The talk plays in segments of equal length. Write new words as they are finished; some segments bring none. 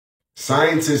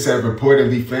Scientists have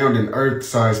reportedly found an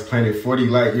Earth-sized planet 40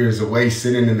 light years away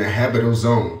sitting in the habitable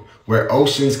zone, where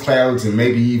oceans, clouds, and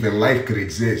maybe even life could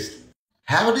exist.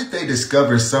 How did they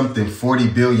discover something 40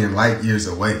 billion light years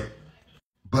away,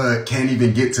 but can't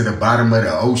even get to the bottom of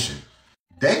the ocean?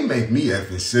 They make me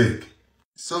effing sick.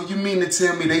 So you mean to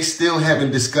tell me they still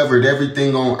haven't discovered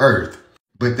everything on Earth,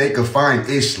 but they could find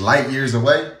ish light years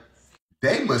away?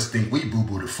 They must think we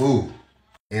boo-boo the fool.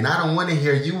 And I don't want to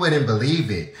hear you wouldn't believe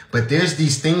it, but there's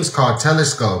these things called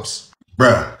telescopes.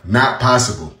 Bruh, not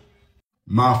possible.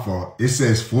 My fault. It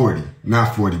says 40,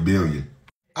 not 40 billion.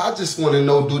 I just want to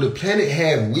know, do the planet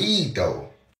have weed though?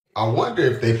 I wonder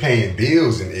if they paying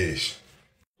bills and ish.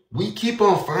 We keep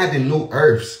on finding new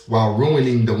Earths while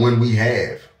ruining the one we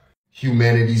have.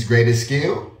 Humanity's greatest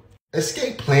skill?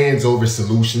 Escape plans over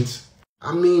solutions.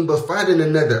 I mean, but finding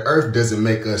another Earth doesn't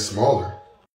make us smaller.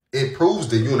 It proves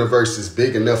the universe is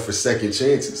big enough for second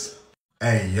chances.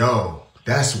 Hey, yo,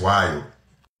 that's wild.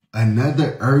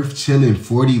 Another Earth chilling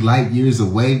 40 light years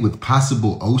away with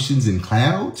possible oceans and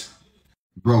clouds?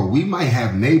 Bro, we might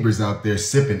have neighbors out there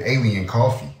sipping alien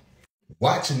coffee,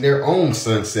 watching their own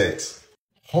sunsets.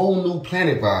 Whole new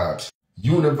planet vibes.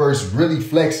 Universe really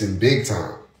flexing big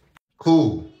time.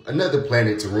 Cool, another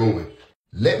planet to ruin.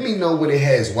 Let me know when it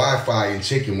has Wi-Fi and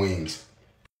chicken wings.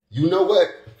 You know what?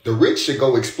 The rich should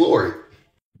go explore it.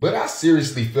 But I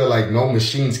seriously feel like no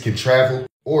machines can travel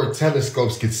or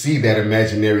telescopes can see that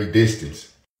imaginary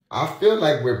distance. I feel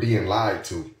like we're being lied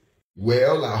to.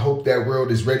 Well, I hope that world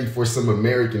is ready for some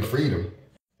American freedom.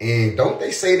 And don't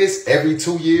they say this every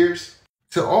 2 years?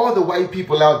 To all the white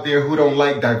people out there who don't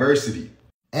like diversity,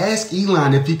 ask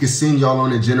Elon if he could send y'all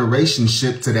on a generation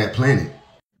ship to that planet.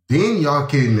 Then y'all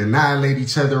can annihilate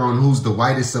each other on who's the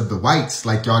whitest of the whites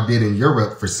like y'all did in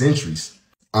Europe for centuries.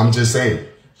 I'm just saying.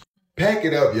 Pack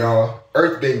it up, y'all.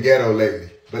 Earth been ghetto lately.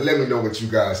 But let me know what you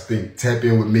guys think. Tap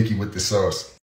in with Mickey with the sauce.